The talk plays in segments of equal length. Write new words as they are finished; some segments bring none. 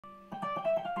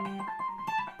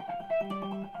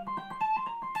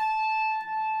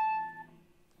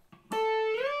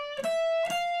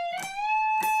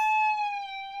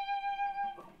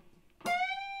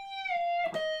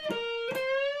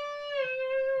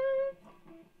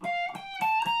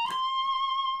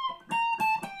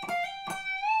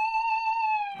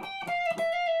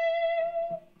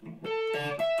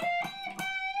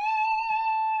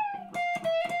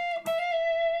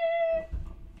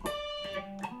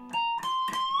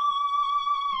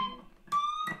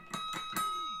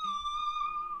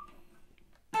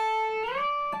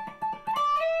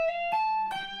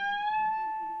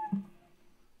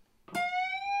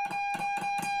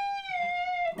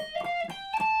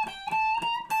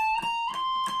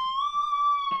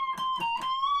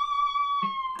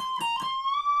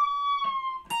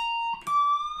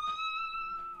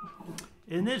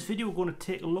In this video we're going to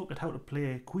take a look at how to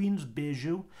play Queen's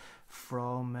Bijou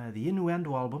from the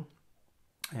Innuendo album.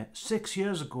 6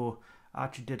 years ago I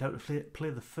actually did how to play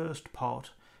the first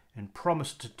part and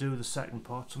promised to do the second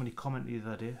part. Somebody commented the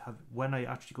other day when I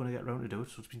actually going to get around to do it,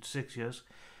 so it's been 6 years.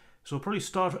 So I'll probably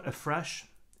start afresh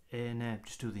and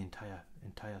just do the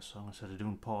entire song instead of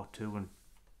doing part 2. And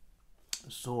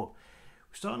so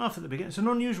we're starting off at the beginning. It's an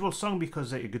unusual song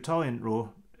because a guitar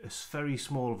intro, a very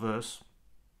small verse,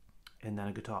 and then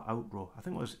a guitar outro. I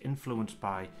think it was influenced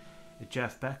by a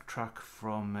Jeff Beck track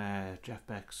from Jeff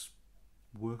Beck's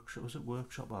Workshop. Was it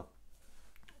Workshop or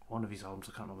one of his albums?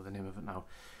 I can't remember the name of it now.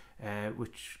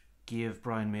 Which gave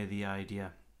Brian May the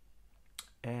idea.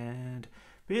 And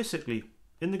basically,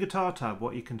 in the guitar tab,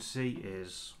 what you can see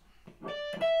is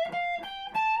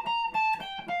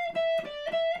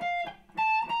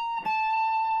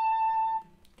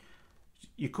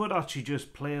you could actually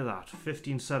just play that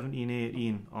 15, 17,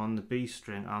 18 on the B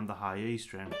string and the high E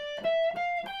string.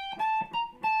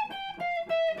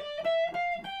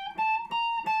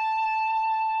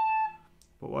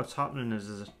 But what's happening is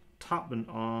there's a tapping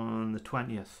on the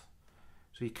 20th.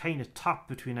 So you kind of tap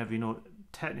between every note.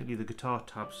 Technically the guitar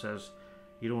tab says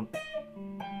you don't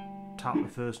tap the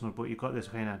first note, but you've got this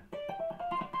kind of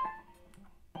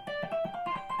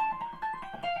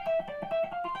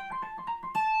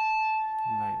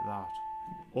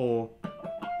or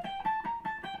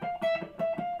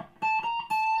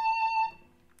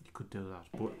you could do that,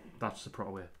 but that's the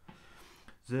proper way.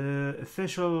 The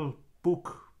official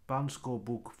book, band score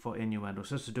book for Innuendo,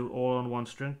 says to do it all on one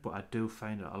string, but I do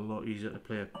find it a lot easier to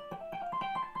play it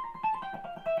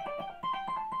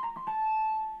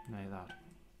like that.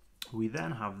 We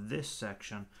then have this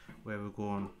section where we're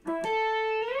going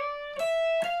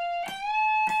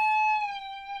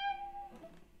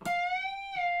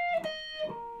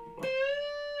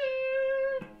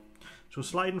so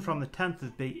sliding from the 10th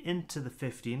of B into the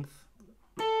 15th,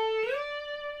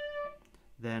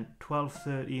 then 12,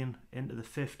 13 into the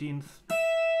 15th,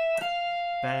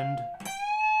 bend,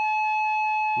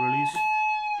 release,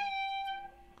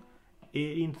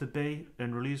 18th of B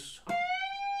and release,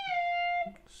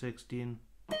 16,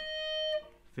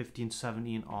 15,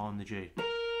 17 on the G.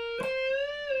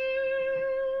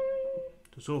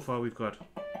 So far we've got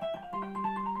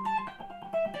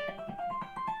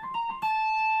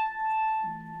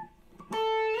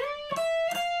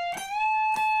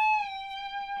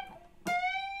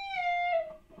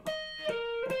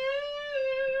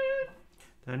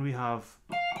then we have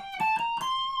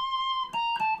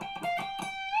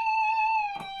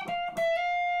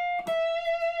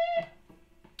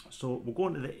so we're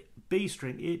going to the B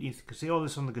string 18th. You can see all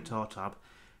this on the guitar tab.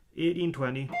 18,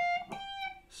 20,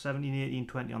 17, 18,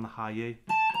 20 on the high E,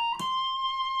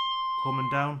 coming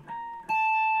down,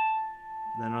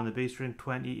 then on the B string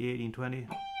 20, 18, 20,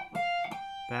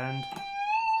 bend,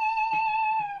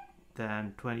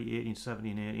 then 20, 18,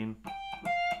 17, 18.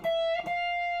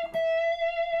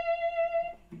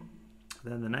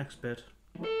 Then the next bit,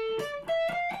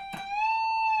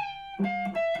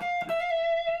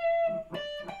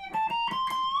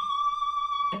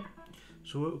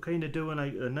 so we're kind of doing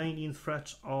like the 19th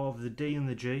frets of the D and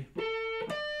the G,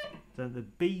 then the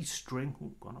B string,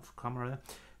 oh, gone off camera there,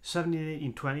 17,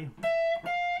 18, 20,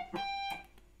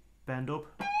 bend up,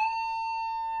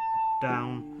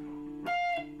 down,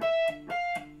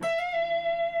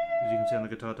 as you can see on the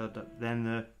guitar, then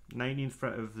the 19th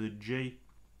fret of the G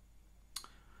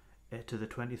to the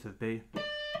 20th of B,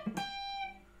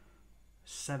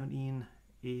 17,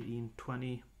 18,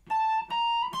 20,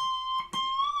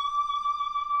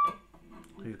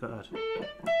 so you've got that.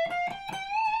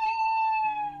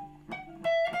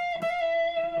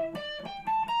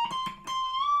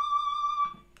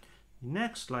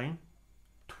 Next line,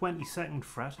 22nd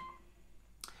fret.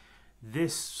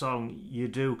 This song you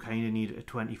do kind of need a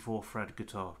 24 fret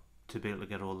guitar to be able to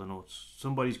get all the notes.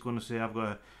 Somebody's going to say, I've got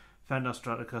a Fender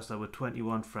Stratocaster with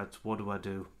 21 frets, what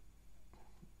do?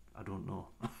 I don't know.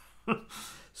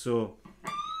 So,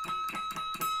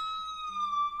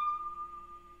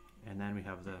 and then we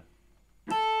have the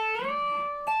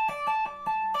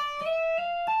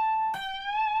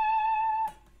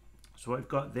so what I've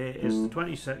got there is the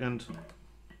 22nd,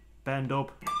 bend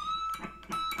up,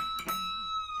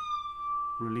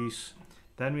 release.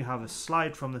 Then we have a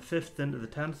slide from the 5th into the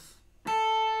 10th,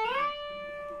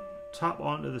 tap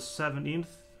onto the 17th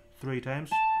 3 times,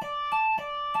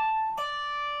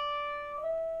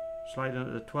 slide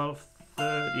into the 12th,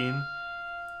 13,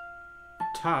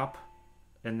 tap,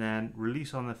 and then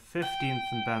release on the 15th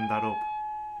and bend that up.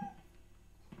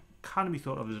 Can be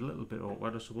thought of as a little bit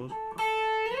awkward, I suppose.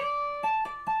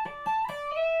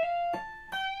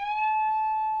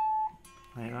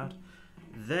 Like that.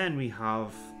 Then we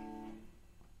have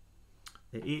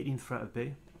the 18th fret of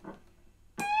B.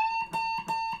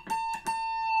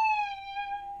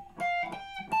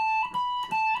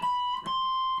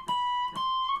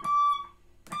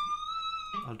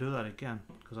 I'll do that again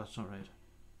because that's not right.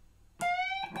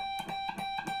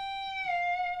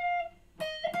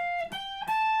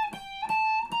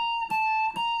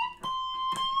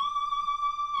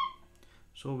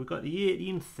 So we've got the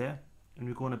 18th there, and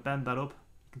we're going to bend that up.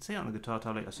 You can see it on the guitar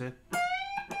tab, like I say.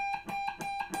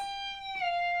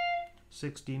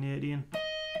 16, 18.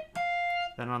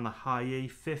 Then on the high E,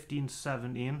 15,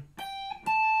 17.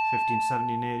 15,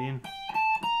 17, 18.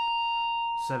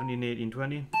 17, 18,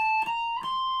 20.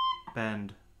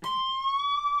 Bend.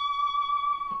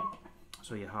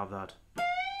 So you have that.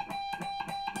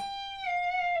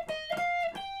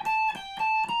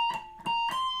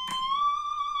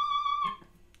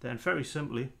 Then very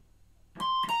simply,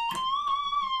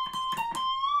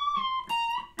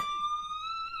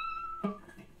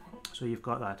 so you've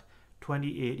got that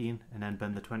 20, 18, and then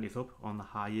bend the 20th up on the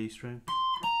high E string.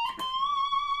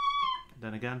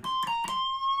 Then again,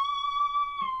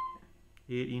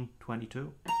 18,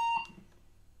 22.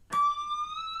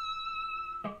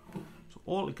 So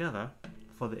all together,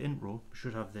 for the intro, we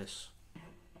should have this.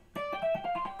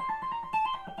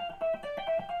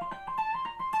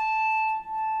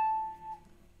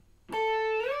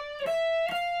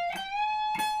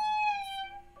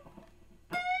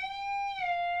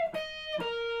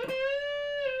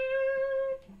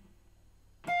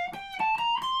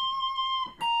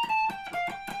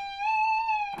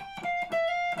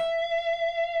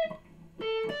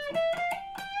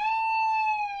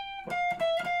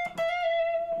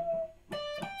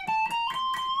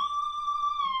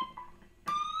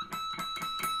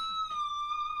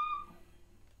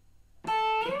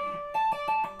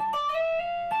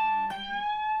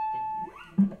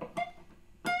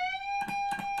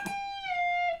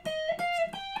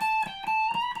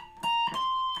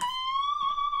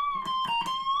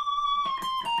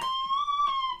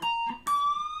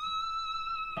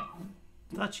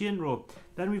 That's the intro.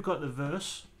 Then we've got the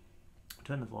verse.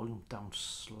 Turn the volume down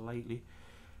slightly.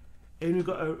 And we've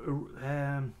got a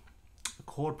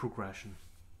chord progression.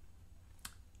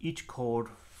 Each chord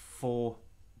 4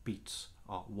 beats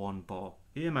or 1 bar.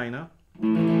 A minor.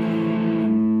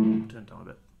 Turn it down a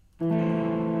bit.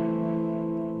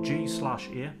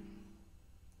 G/A.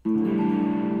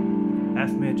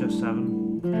 F major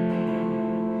 7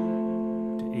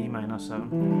 to E minor 7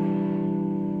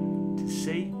 to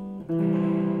C.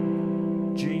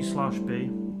 G/B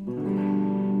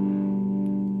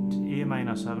to A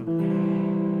minor 7 to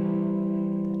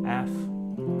F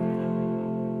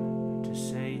to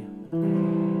C,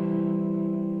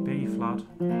 B flat,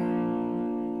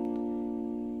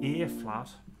 A flat,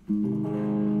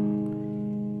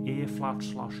 A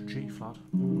flat/G flat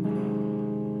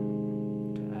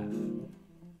to F.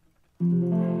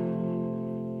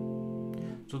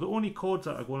 So the only chords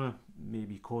that are going to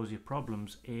maybe cause you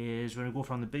problems is when we go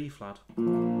from the B flat.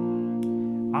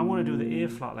 I'm going to do the A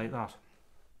flat like that.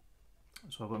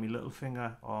 So I've got my little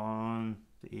finger on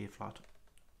the A flat,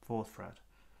 4th fret,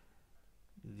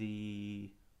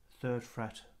 the 3rd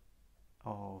fret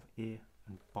of A,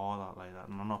 and bar that like that,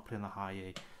 and I'm not playing the high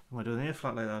A. I'm going to do an A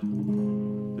flat like that.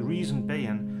 The reason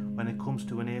being, when it comes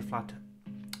to an A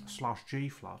flat/G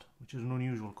flat, which is an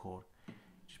unusual chord,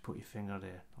 just put your finger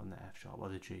there on the F sharp or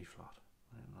the G flat,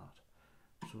 like that.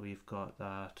 So we've got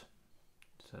that.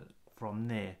 So from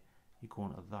there, you go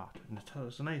into that, and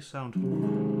it's a nice sound to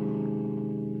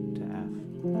F.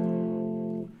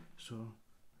 So.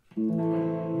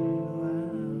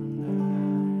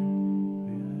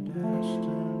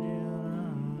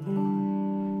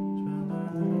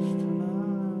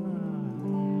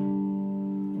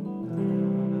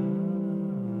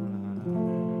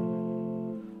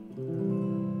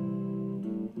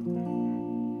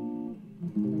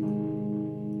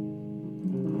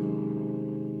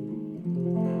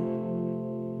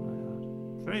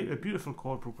 beautiful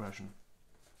chord progression.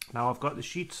 Now I've got the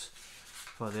sheets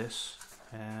for this,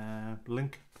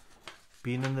 link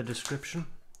being in the description,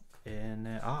 and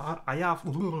I have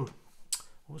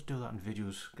always do that in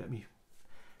videos, get me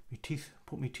teeth,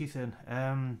 put me teeth in.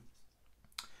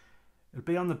 It'll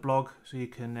be on the blog, so you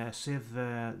can save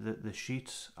the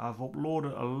sheets. I've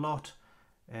uploaded a lot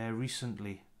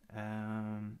recently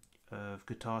of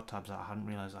guitar tabs that I hadn't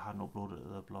realised I hadn't uploaded to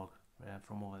the blog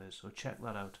from over there, so check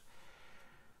that out.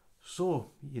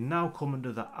 So you're now coming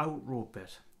to the outro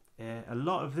bit. A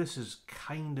lot of this is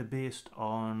kind of based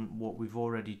on what we've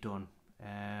already done,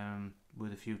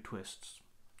 with a few twists.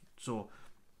 So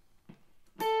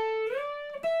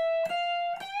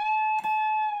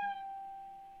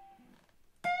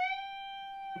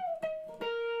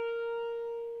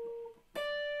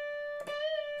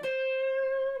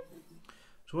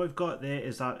what I've got there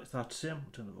is that same,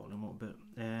 I'll turn the volume up a bit,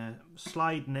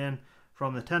 sliding in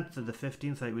from the 10th to the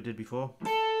 15th like we did before.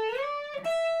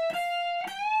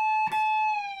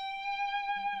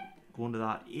 Going to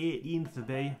that 18th of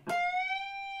B,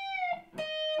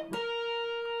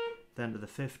 then to the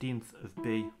 15th of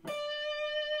B.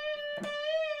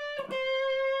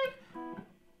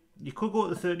 You could go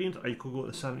to the 13th or you could go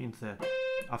to the 17th there.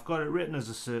 I've got it written as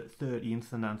a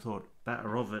 13th and then thought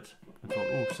better of it and thought,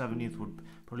 oh, 17th would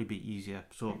probably be easier.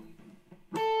 So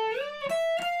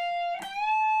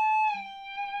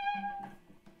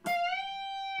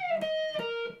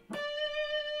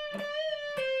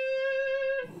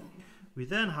we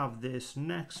then have this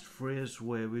next phrase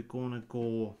where we're going to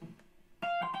go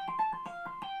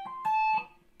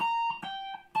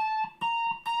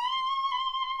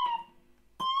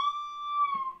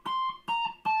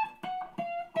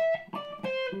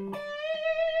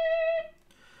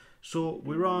so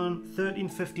we're on 13,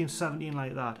 15, 17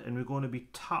 like that, and we're going to be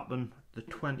tapping the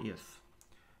 20th,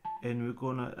 and we're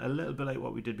going to, a little bit like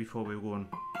what we did before, we were going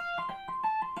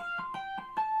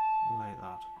like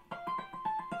that.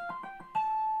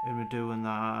 And we're doing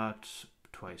that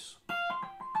twice.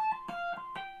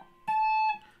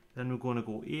 Then we're going to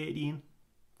go 18,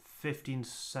 15,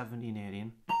 17,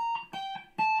 18.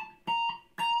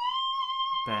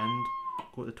 Bend.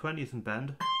 Go to the 20th and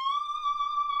bend.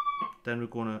 Then we're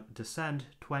going to descend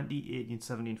 20, 18,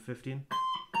 17, 15.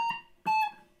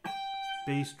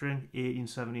 B string, 18,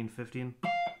 17, 15.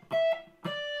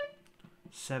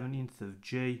 17th of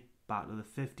G, back to the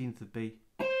 15th of B.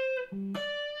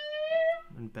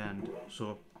 And bend.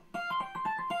 So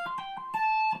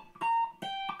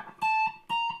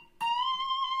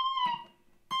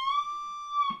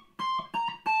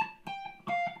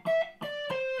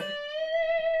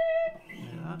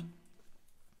like that.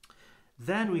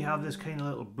 Then we have this kind of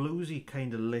little bluesy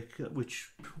kind of lick,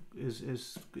 which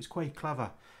is quite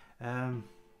clever.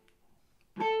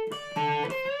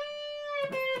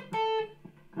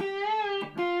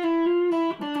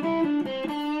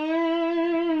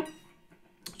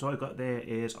 So what I got there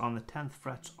is on the 10th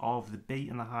frets of the B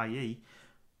and the high E,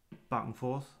 back and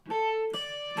forth.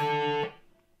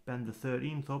 Bend the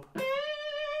 13th up,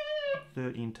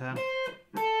 13, 10.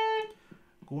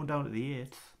 Going down to the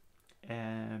 8th,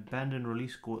 bend and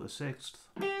release, go to the 6th.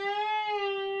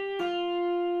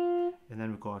 And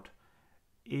then we've got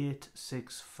 8,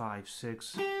 6, 5,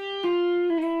 6. Like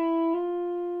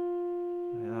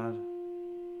that.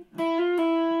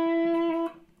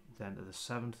 Then to the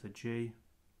 7th of G,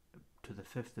 to the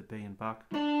 5th of B and back.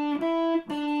 Pull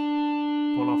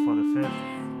off for the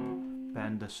 5th,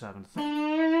 bend the 7th.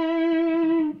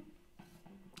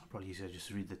 Probably easier just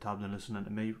to read the tab than listening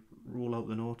to me roll out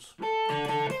the notes.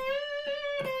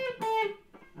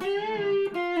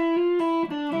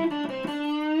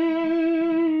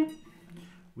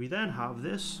 We then have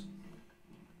this.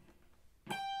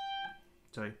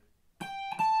 Sorry.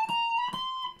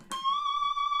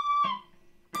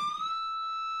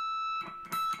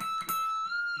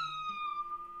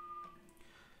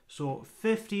 So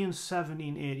 15,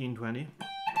 17, 18, 20.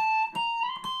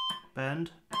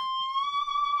 Bend.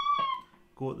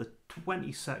 Go to the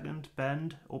 22nd,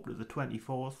 bend up to the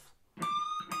 24th.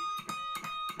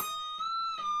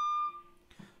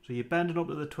 So you're bending up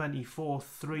to the 24th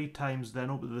 3 times, then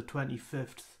up to the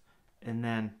 25th, and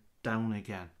then down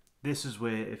again. This is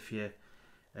where if you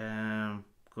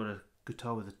got a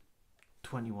guitar with a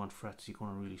 21 frets, you're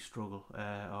going to really struggle,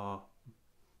 or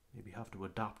maybe have to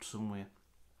adapt somewhere.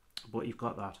 But you've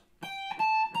got that.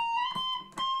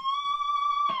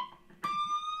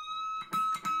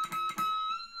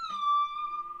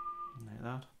 Like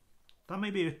that. That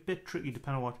may be a bit tricky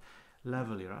depending on what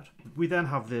level you're at. We then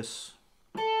have this.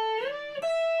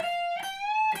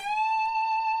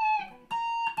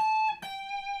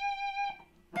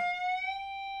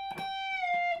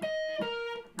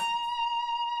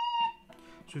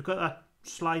 So we've got that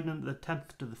sliding into the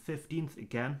 10th to the 15th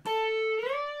again.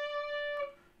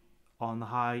 On the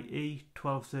high E,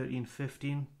 12, 13,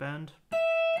 15 bend.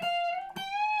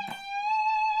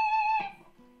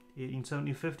 18,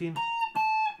 17, 15.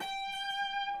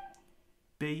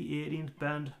 B, 18th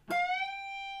bend.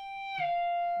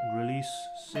 Release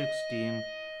 16.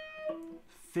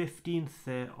 15th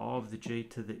there of the G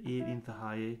to the 18th the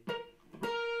high E.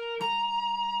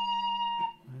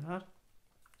 Like that.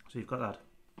 So you've got that.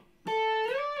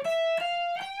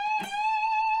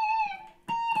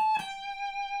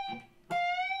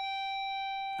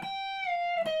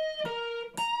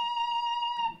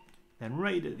 Then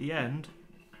right at the end,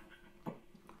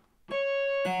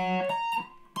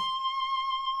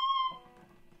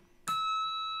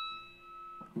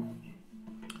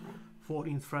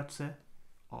 th frets there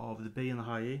of the B and the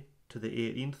high E to the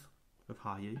 18th of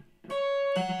high E,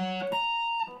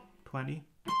 20,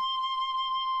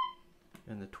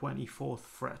 and the 24th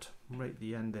fret right at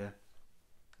the end there.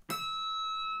 So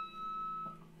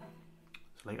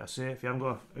like I say, if you haven't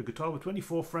got a guitar with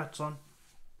 24 frets on,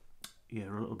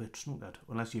 you're a little bit snookered.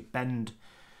 Unless you bend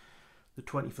the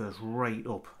 21st right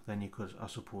up, then you could, I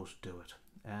suppose, do it.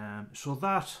 So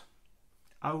that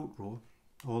outro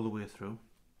all the way through,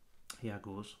 here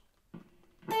goes.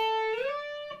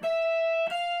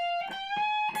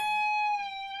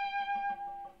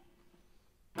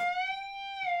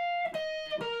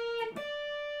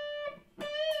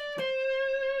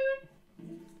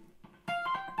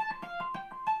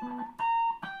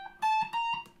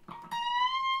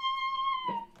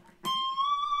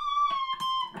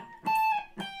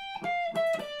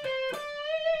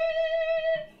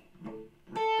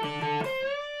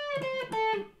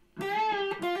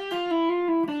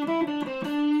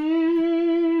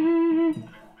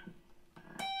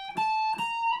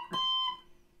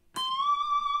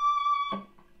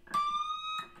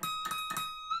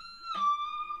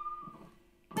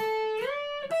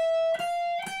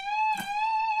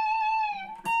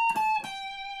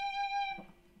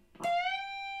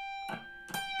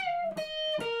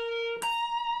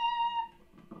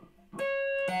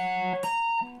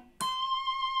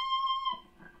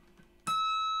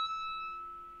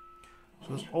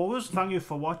 As always, thank you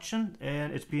for watching,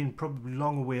 and it's been probably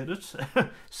long awaited,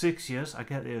 6 years, I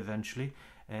get there eventually,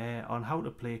 on how to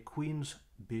play Queen's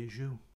Bijou.